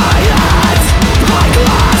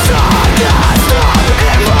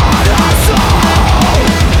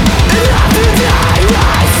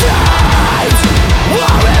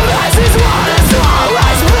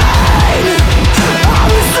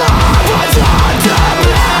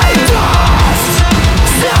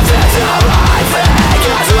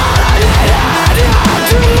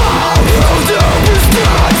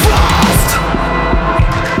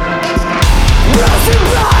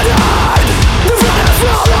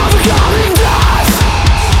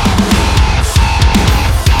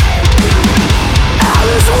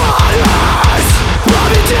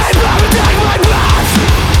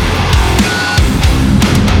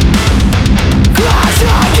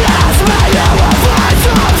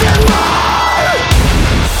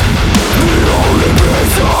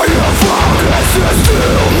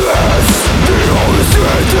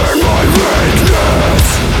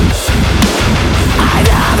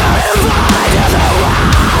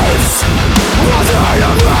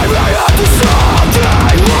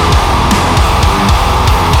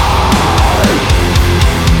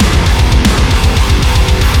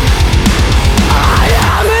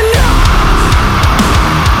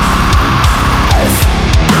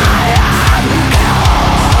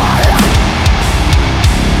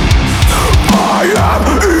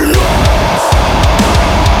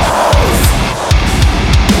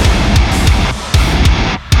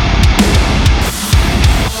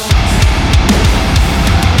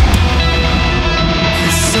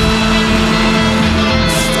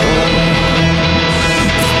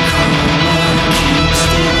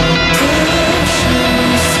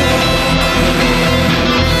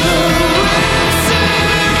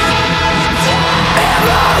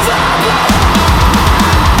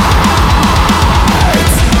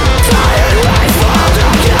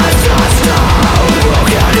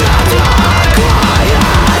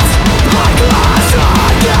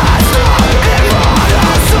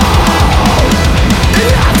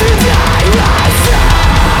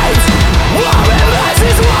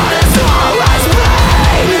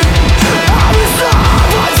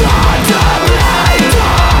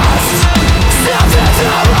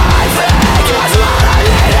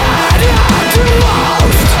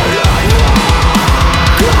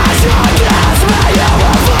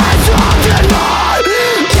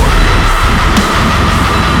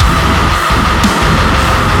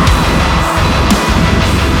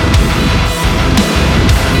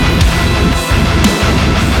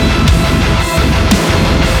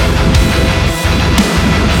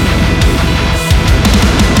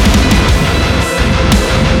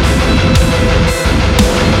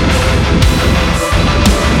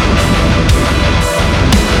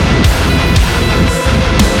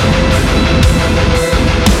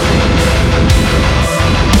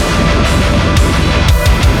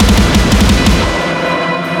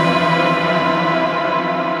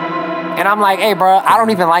 I'm like, hey, bro, I don't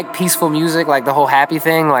even like peaceful music, like the whole happy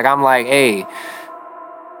thing. Like, I'm like, hey,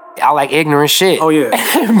 I like ignorant shit. Oh, yeah.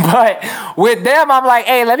 But with them, I'm like,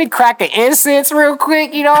 hey, let me crack an incense real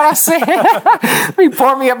quick. You know what I'm saying? Let me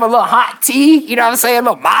pour me up a little hot tea. You know what I'm saying? A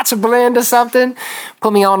little matcha blend or something.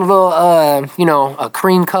 Put me on a little, a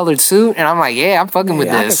cream colored suit. And I'm like, yeah, I'm fucking with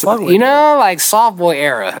this. Fuck with you know, like soft boy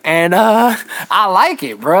era. And I like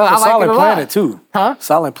it, bro. I like Silent it a Planet lot. too. Huh?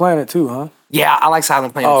 Silent Planet too, huh? Yeah, I like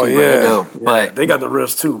Silent Planet Oh, too, yeah. bro. They do. But They got the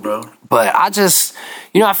riffs too, bro. But I just,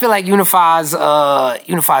 I feel like Unify's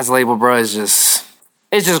label, bro, is just,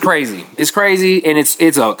 it's just crazy. It's crazy, and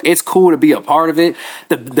it's cool to be a part of it.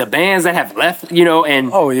 The bands that have left,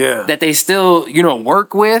 and that they still,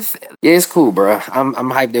 work with. Yeah, it's cool, bro. I'm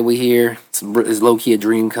hyped that we here. It's low key a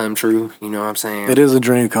dream come true. You know what I'm saying? It is a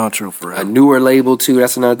dream come true for real. A newer label too.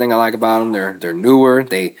 That's another thing I like about them. They're newer.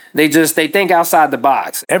 They think outside the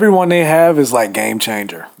box. Everyone they have is like game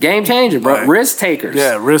changer. Game changer, bro. Right. Risk takers.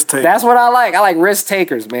 Yeah, risk takers. That's what I like. I like risk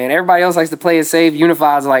takers, man. Everybody else likes to play it safe.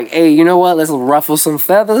 Unify's like, hey, you know what? Let's ruffle some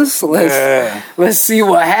feathers. Let's see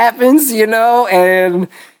what happens. And.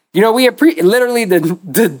 We literally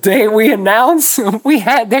the day we announced, we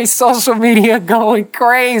had their social media going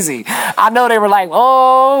crazy. I know they were like,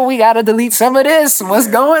 oh, we got to delete some of this. What's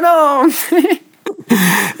going on?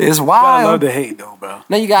 It's wild. I love the hate, though, bro.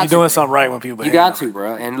 No, you got You're doing something right when people You got to,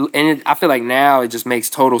 bro. And I feel like now it just makes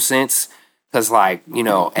total sense. Because,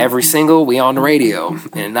 every single, we on the radio.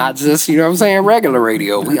 And not just, regular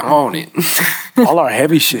radio. We own it. All our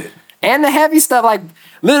heavy shit. And the heavy stuff,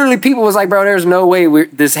 literally people was like, bro, there's no way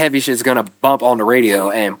this heavy shit's gonna bump on the radio.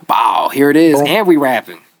 And wow, here it is. Boom. And we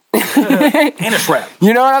rapping. And it's rap.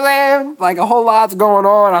 You know what I'm saying? Like a whole lot's going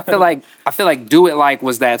on. I feel like Do It Like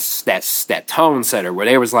was that tone setter where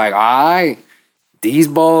they was like, all right, these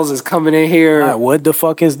balls is coming in here. All right, what the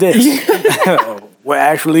fuck is this? What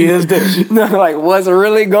actually is this? What's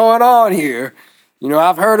really going on here?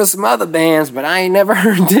 I've heard of some other bands, but I ain't never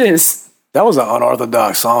heard this. That was an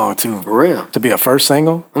unorthodox song, too. For real. To be a first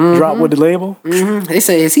single, drop with the label. Mm-hmm. They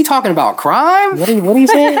say, is he talking about crime? What are you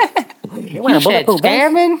saying? You said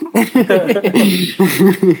scamming?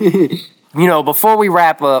 Before we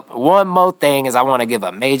wrap up, one more thing is I want to give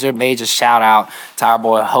a major, major shout out to our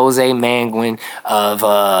boy Jose Manguin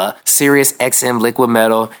of Sirius XM Liquid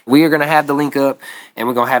Metal. We are going to have the link up, and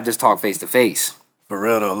we're going to have this talk face to face. For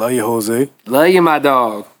real, though. Love you, Jose. Love you, my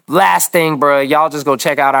dog. Last thing, bro, y'all just go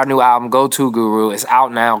check out our new album, Go To Guru. It's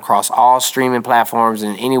out now across all streaming platforms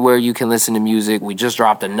and anywhere you can listen to music. We just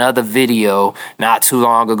dropped another video not too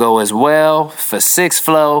long ago as well for Six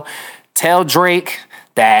Flow. Tell Drake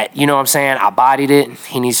that, I bodied it.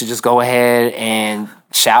 He needs to just go ahead and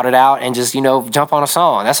shout it out and just, jump on a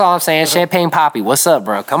song. That's all I'm saying. Champagne Poppy, what's up,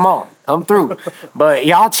 bro? Come on. Come through. But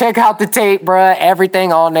y'all check out the tape, bruh.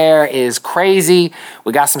 Everything on there is crazy.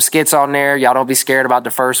 We got some skits on there. Y'all don't be scared about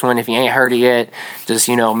the first one. If you ain't heard it yet, just,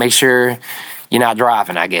 make sure you're not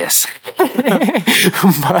driving, I guess.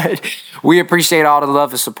 But we appreciate all the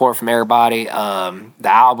love and support from everybody. The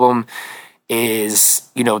album is,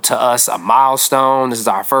 to us a milestone. This is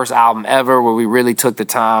our first album ever where we really took the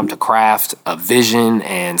time to craft a vision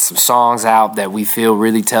and some songs out that we feel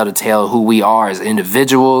really tell the tale of who we are as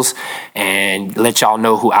individuals and let y'all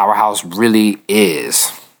know who HourHouse really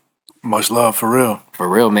is. Much love, for real. For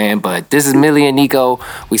real, man. But this is Millie and Nico.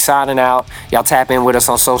 We signing out. Y'all tap in with us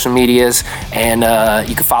on social medias. And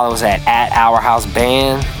you can follow us at HourHouse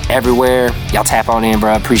Band everywhere. Y'all tap on in,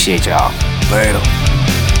 bro. Appreciate y'all. Later.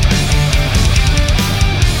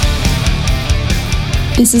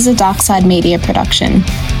 This is a Darkside Media production,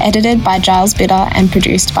 edited by Giles Bitter and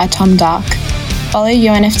produced by Tom Dark. Follow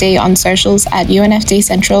UNFD on socials at UNFD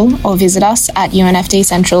Central or visit us at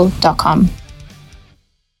unfdcentral.com.